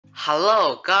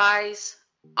Hello guys,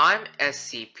 I'm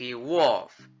SCP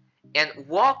Wolf and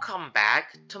welcome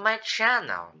back to my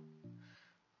channel.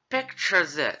 Picture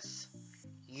this,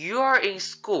 you're in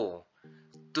school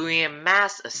doing a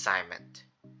math assignment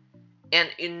and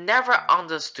you never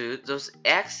understood those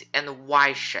X and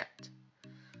Y shit.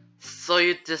 So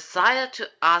you decided to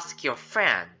ask your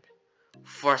friend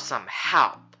for some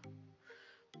help.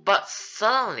 But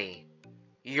suddenly,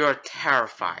 you're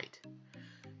terrified.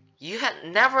 You had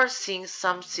never seen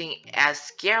something as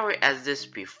scary as this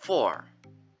before.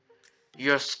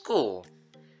 Your school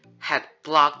had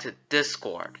blocked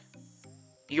Discord,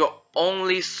 your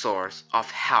only source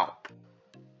of help.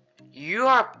 You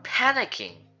are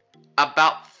panicking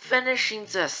about finishing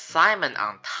the assignment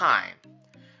on time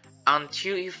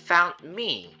until you found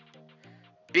me,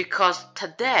 because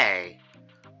today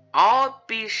I'll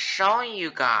be showing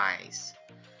you guys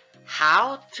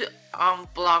how to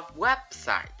unblock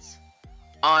websites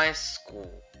on a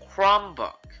school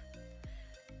Chromebook.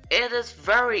 It is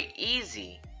very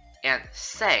easy and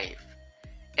safe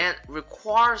and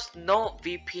requires no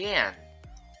VPN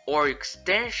or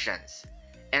extensions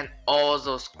and all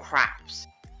those craps.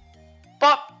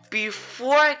 But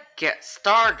before I get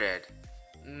started,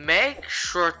 make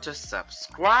sure to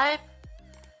subscribe,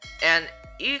 and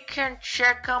you can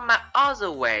check out my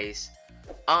other ways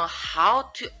on how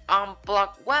to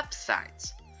unblock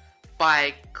websites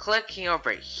by clicking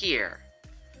over here.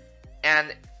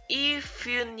 And if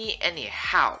you need any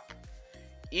help,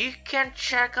 you can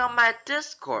check out my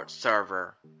Discord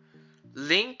server.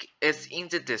 Link is in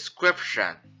the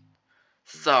description.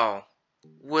 So,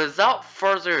 without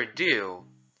further ado,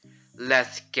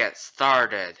 let's get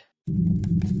started.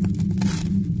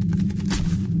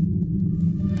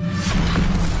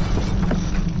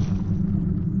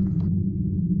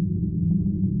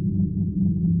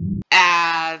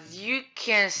 As you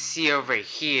can see over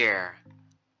here,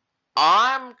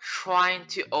 I'm trying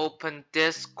to open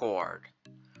Discord,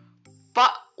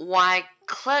 but when I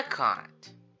click on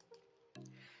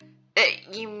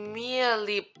it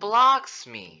immediately blocks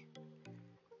me,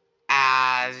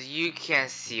 as you can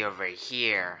see over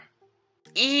here.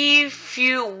 If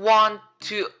you want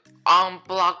to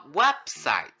unblock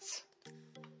websites,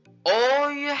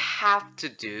 all you have to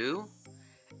do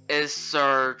is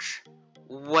search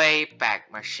Wayback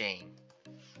Machine.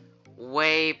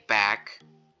 Wayback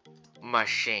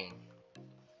Machine.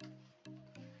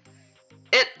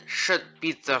 It should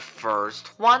be the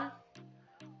first one.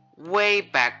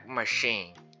 Wayback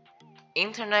Machine.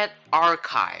 Internet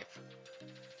Archive.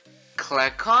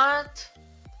 Click on it,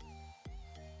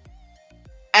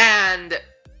 and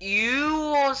you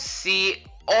will see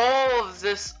all of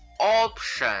these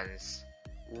options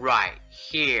right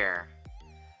here.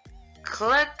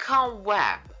 Click on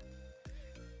Web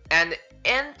and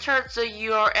enter the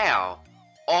URL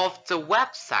of the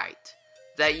website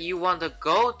that you want to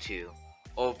go to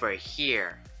over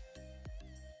here.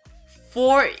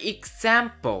 For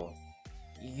example,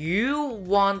 you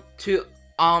want to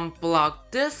unblock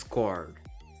Discord,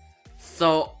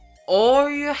 so all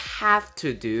you have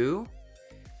to do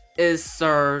is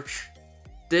search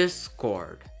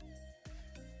Discord.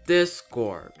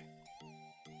 Discord.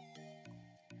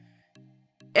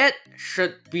 It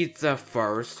should be the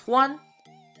first one.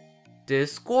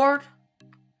 Discord,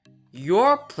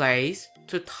 your place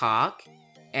to talk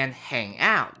and hang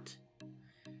out.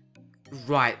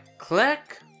 Right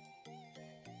click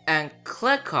and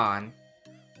click on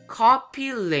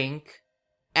Copy Link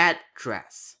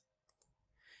Address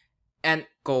and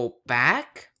go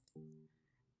back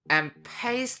and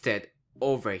paste it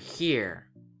over here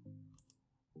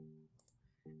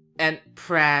and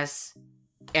press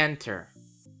Enter.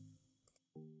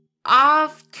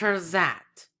 After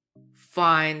that,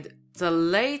 find the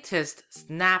latest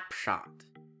snapshot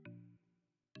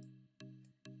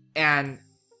and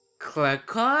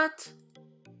click on it.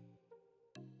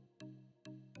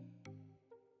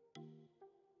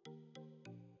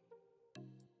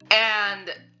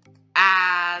 And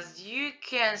as you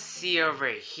can see over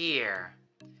here,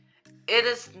 it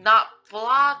is not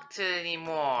blocked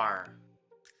anymore.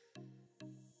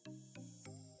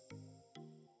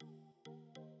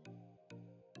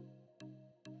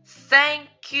 Thank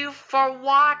you for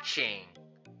watching.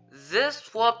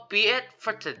 This will be it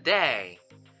for today.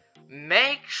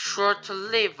 Make sure to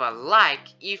leave a like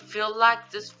if you like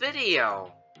this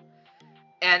video.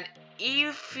 And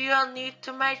if you are new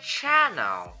to my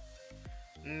channel,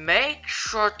 make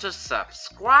sure to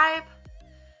subscribe,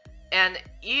 and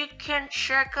you can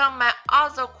check out my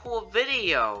other cool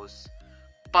videos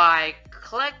by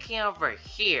clicking over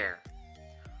here.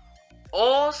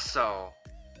 Also,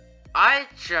 I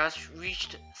just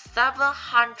reached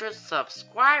 700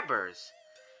 subscribers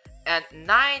and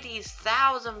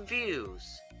 90,000 views.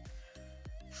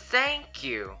 Thank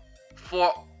you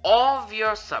for all of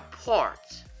your support.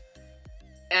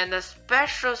 And a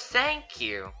special thank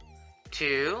you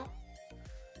to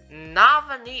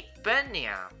Navani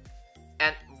Benya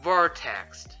and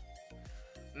Vertex.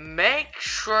 Make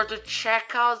sure to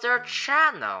check out their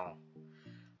channel.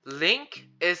 Link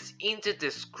is in the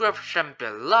description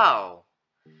below.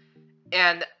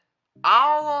 And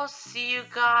I will see you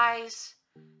guys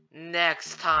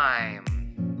next time.